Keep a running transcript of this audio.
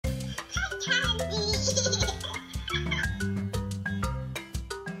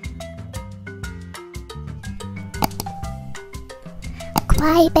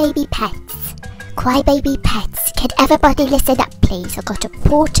Crybaby pets. Crybaby pets. Can everybody listen up, please? I've got a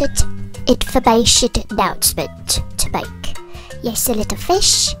important information announcement to make. Yes, a little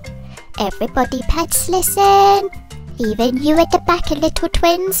fish. Everybody pets listen. Even you at the back, little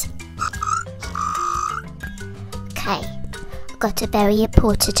twins. Okay. I've got a very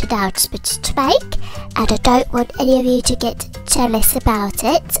important announcement to make. And I don't want any of you to get jealous about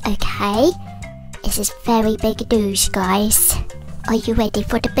it, okay? This is very big news, guys. Are you ready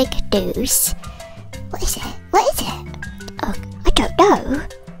for the big news? What is it? What is it? Oh, I don't know.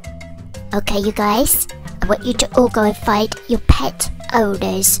 Okay, you guys. I want you to all go and find your pet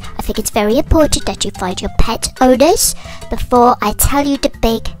owners. I think it's very important that you find your pet owners before I tell you the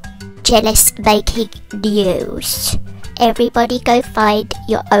big jealous making news. Everybody go find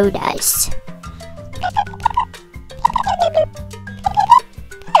your owners.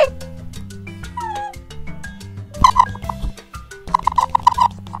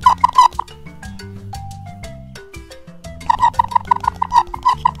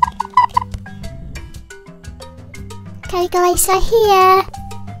 Okay guys, are here.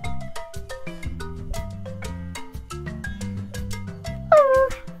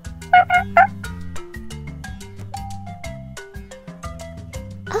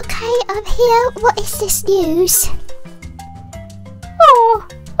 Okay, I'm here. What is this news?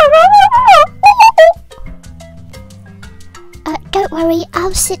 Don't worry,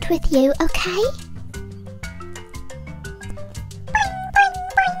 I'll sit with you, okay?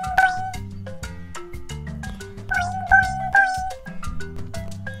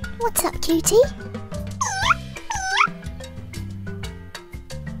 What's up, cutie?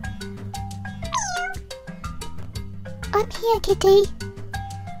 I'm here, kitty.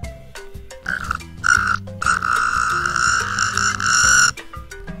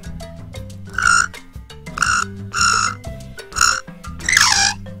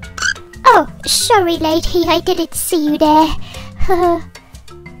 Oh, sorry, lady, I didn't see you there.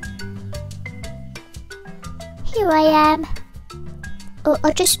 Here I am. Oh,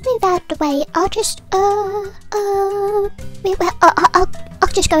 I'll just move out the way. I'll just, I'll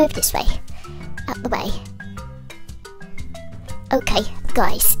just go over this way. Out the way. Okay,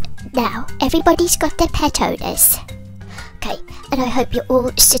 guys. Now, everybody's got their pet owners. Okay, and I hope you're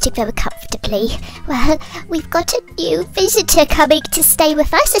all sitting very comfortably. Well, we've got a new visitor coming to stay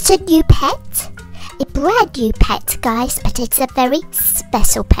with us. It's a new pet. A brand new pet, guys, but it's a very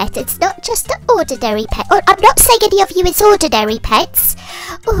special pet. It's not just an ordinary pet. Oh, I'm not saying any of you is ordinary pets.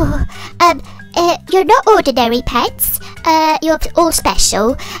 Oh, you're not ordinary pets. You're all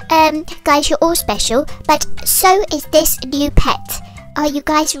special. Guys, you're all special, but so is this new pet. Are you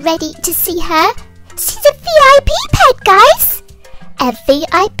guys ready to see her? She's a VIP pet, guys. A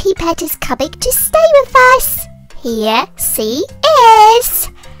VIP pet is coming to stay with us. Here she is.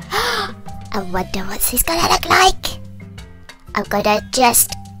 I wonder what she's gonna look like. I'm gonna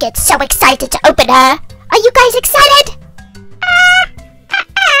just get so excited to open her. Are you guys excited?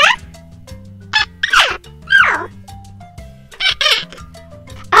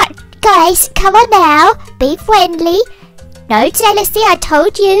 Guys, come on now. Be friendly. No jealousy, I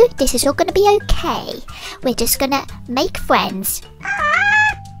told you. This is all gonna be okay. We're just gonna make friends.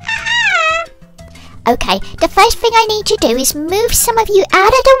 Okay, the first thing I need to do is move some of you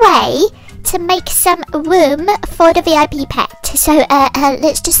out of the way to make some room for the VIP pet. So,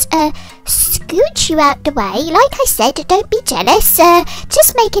 let's just scooch you out the way. Like I said, don't be jealous.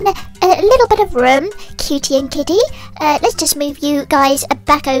 Just making a little bit of room, cutie and kitty. Let's just move you guys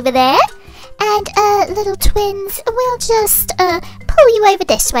back over there. And, little twins, we'll just pull you over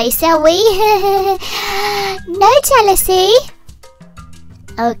this way, shall we? No jealousy.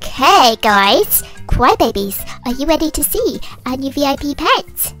 Okay, guys. Crybabies, are you ready to see our new VIP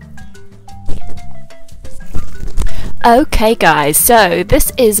pet? Okay guys, so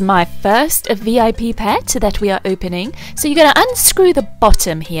this is my first VIP pet that we are opening. So you're going to unscrew the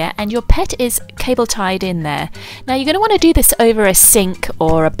bottom here and your pet is cable tied in there. Now you're going to want to do this over a sink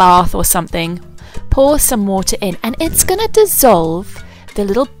or a bath or something. Pour some water in and it's going to dissolve the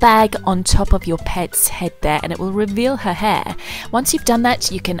little bag on top of your pet's head there and it will reveal her hair. Once you've done that,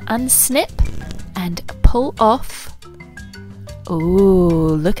 you can unsnip and pull off.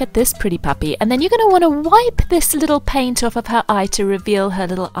 Ooh, look at this pretty puppy. And then you're going to want to wipe this little paint off of her eye to reveal her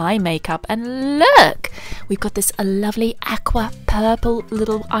little eye makeup. And look, we've got this lovely aqua purple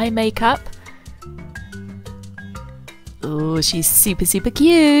little eye makeup. Ooh, she's super, super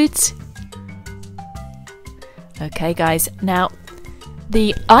cute. Okay, guys, now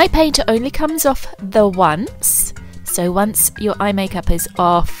The eye paint only comes off the once. So once your eye makeup is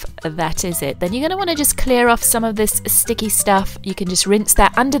off, that is it. Then you're going to want to just clear off some of this sticky stuff. You can just rinse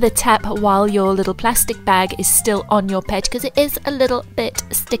that under the tap while your little plastic bag is still on your pet, because it is a little bit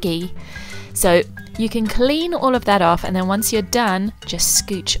sticky. So you can clean all of that off, and then once you're done, just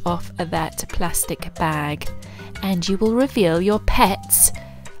scooch off that plastic bag, and you will reveal your pet's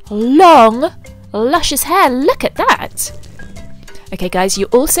long, luscious hair. Look at that! Okay guys, you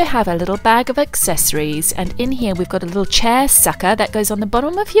also have a little bag of accessories, and in here we've got a little chair sucker that goes on the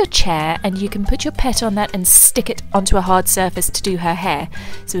bottom of your chair, and you can put your pet on that and stick it onto a hard surface to do her hair.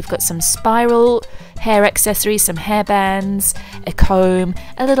 So we've got some spiral hair accessories, some hair bands, a comb,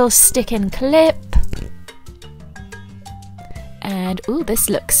 a little stick-in clip, and ooh, this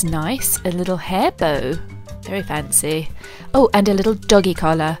looks nice, a little hair bow, very fancy. Oh, and a little doggy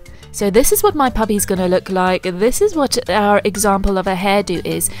collar. So this is what my puppy's going to look like. This is what our example of a hairdo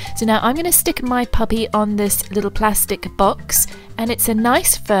is. So now I'm going to stick my puppy on this little plastic box, and it's a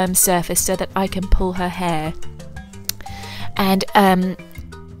nice firm surface so that I can pull her hair. And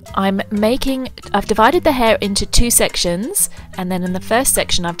I've divided the hair into 2 sections, and then in the first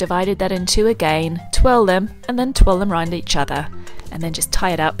section I've divided that in 2 again, twirl them, and then twirl them around each other, and then just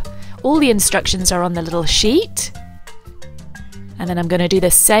tie it up. All the instructions are on the little sheet. And then I'm going to do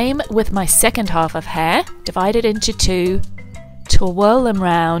the same with my second half of hair, divide it into 2, twirl them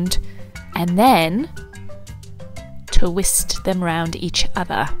round, and then twist them round each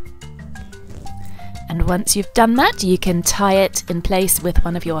other. And once you've done that, you can tie it in place with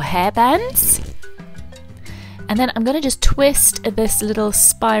one of your hair bands. And then I'm going to just twist this little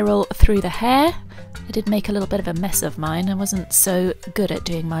spiral through the hair. I did make a little bit of a mess of mine. I wasn't so good at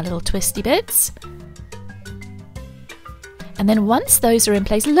doing my little twisty bits. And then once those are in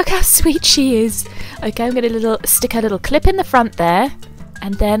place, look how sweet she is. Okay, I'm going to stick her little clip in the front there,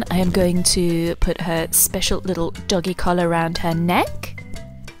 and then I am going to put her special little doggy collar around her neck.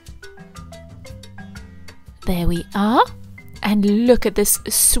 There we are. And look at this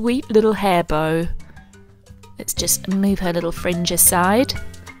sweet little hair bow. Let's just move her little fringe aside.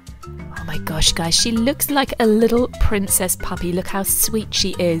 Oh my gosh, guys, she looks like a little princess puppy. Look how sweet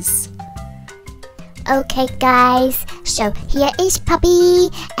she is. Okay guys, so here is Puppy,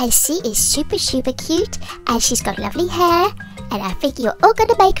 and she is super cute, and she's got lovely hair, and I think you're all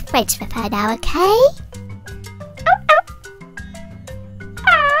gonna make friends with her now, okay?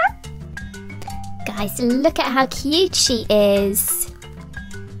 Guys, look at how cute she is.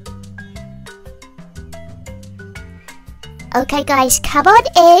 Okay guys, come on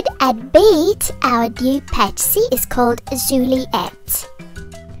in and meet our new pet. She is called Juliet.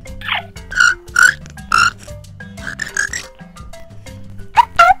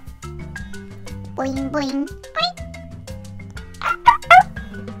 Boing, boing, boing.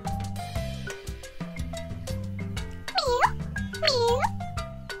 Meow, meow.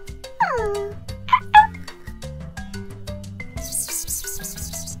 Oh.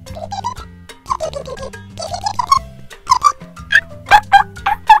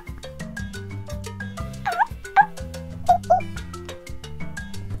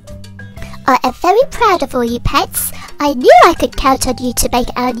 I am very proud of all you pets. I knew I could count on you to make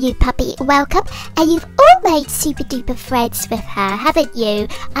our new puppy welcome, and you've all made super duper friends with her, haven't you?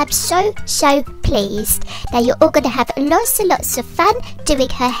 I'm so pleased. Now you're all going to have lots and lots of fun doing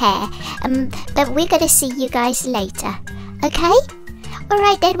her hair, but we're going to see you guys later, okay?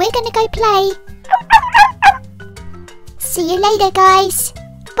 Alright then, we're going to go play. See you later guys.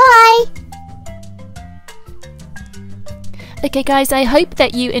 Bye. Okay guys, I hope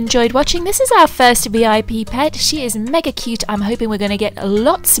that you enjoyed watching. This is our first VIP pet. She is mega cute. I'm hoping we're going to get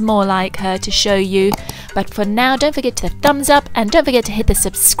lots more like her to show you. But for now, don't forget to thumbs up, and don't forget to hit the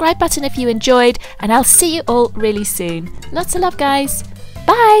subscribe button if you enjoyed. And I'll see you all really soon. Lots of love guys.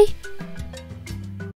 Bye!